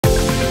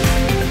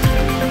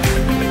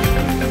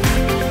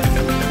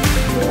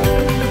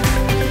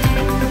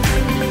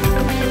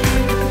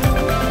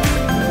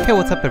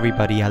what's up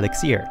everybody, Alex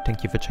here.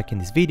 Thank you for checking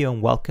this video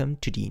and welcome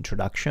to the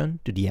introduction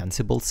to the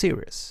Ansible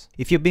series.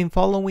 If you've been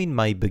following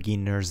my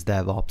Beginners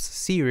DevOps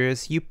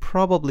series, you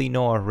probably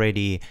know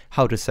already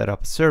how to set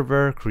up a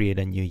server, create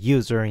a new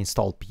user,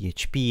 install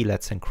PHP,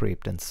 let's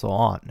encrypt and so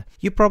on.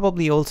 You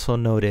probably also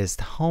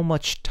noticed how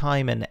much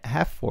time and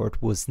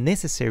effort was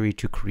necessary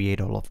to create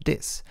all of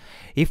this.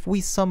 If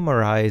we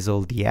summarize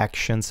all the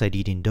actions I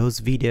did in those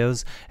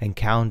videos and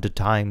count the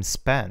time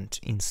spent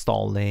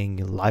installing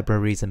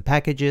libraries and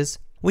packages,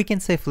 we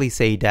can safely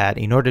say that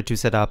in order to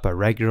set up a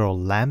regular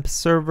LAMP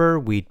server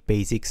with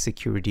basic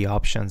security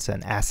options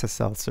and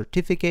SSL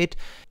certificate,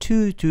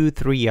 2 to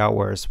 3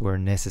 hours were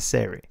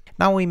necessary.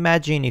 Now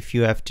imagine if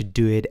you have to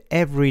do it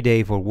every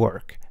day for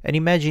work, and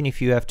imagine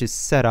if you have to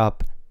set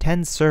up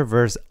 10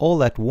 servers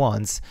all at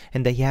once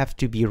and they have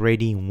to be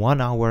ready in 1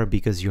 hour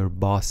because your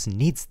boss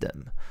needs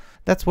them.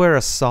 That's where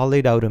a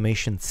solid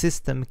automation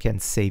system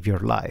can save your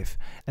life,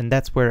 and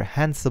that's where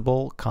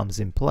Ansible comes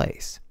in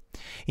place.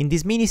 In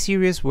this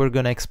mini-series, we're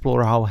going to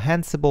explore how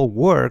Ansible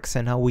works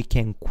and how we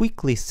can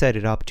quickly set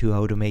it up to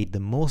automate the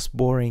most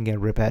boring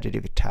and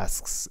repetitive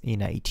tasks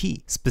in IT.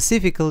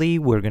 Specifically,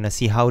 we're going to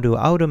see how to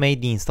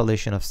automate the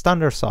installation of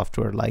standard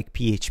software like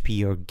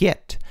PHP or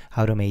Git,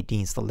 automate the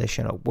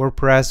installation of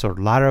WordPress or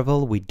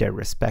Laravel with their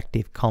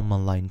respective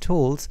command line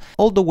tools,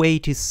 all the way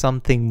to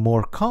something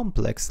more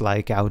complex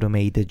like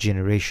automate the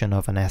generation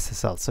of an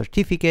SSL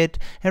certificate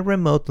and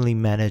remotely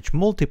manage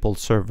multiple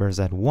servers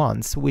at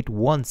once with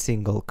one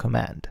single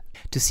command.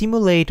 To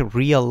simulate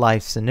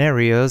real-life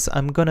scenarios,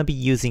 I'm gonna be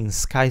using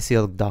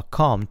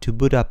skysilk.com to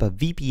boot up a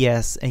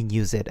VPS and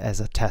use it as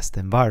a test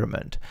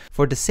environment.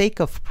 For the sake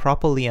of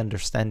properly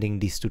understanding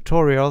these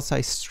tutorials,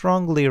 I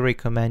strongly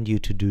recommend you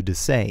to do the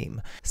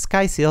same.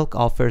 Skysilk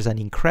offers an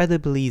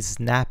incredibly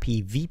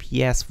snappy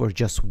VPS for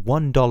just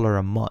 $1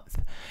 a month,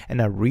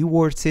 and a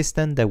reward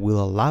system that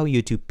will allow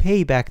you to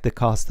pay back the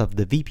cost of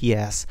the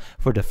VPS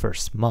for the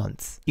first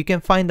month. You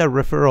can find a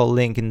referral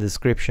link in the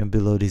description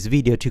below this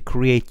video to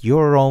create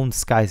your own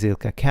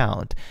Skysilk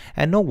account,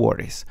 and no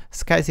worries,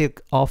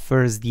 Skysilk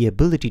offers the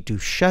ability to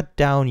shut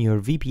down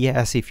your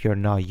VPS if you're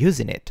not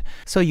using it,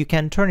 so you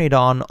can turn it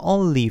on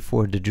only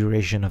for the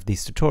duration of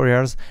these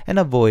tutorials and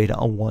avoid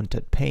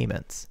unwanted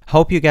payments.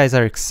 Hope you guys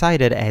are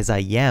excited as I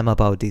am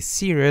about this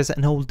series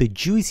and all the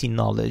juicy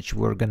knowledge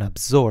we're gonna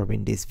absorb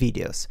in these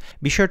videos.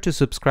 Be sure to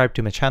subscribe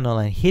to my channel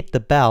and hit the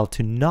bell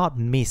to not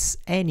miss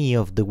any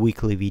of the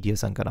weekly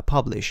videos I'm gonna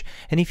publish,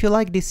 and if you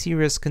like this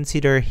series,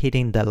 consider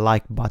hitting the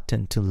like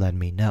button to let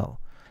me know.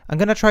 I'm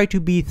gonna try to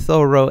be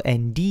thorough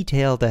and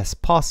detailed as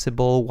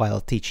possible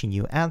while teaching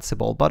you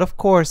Ansible, but of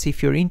course,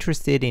 if you're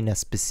interested in a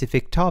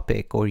specific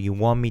topic or you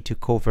want me to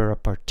cover a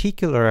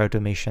particular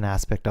automation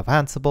aspect of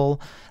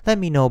Ansible, let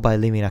me know by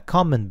leaving a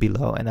comment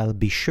below and I'll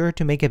be sure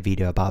to make a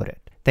video about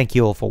it. Thank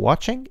you all for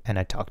watching, and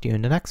I'll talk to you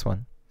in the next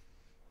one.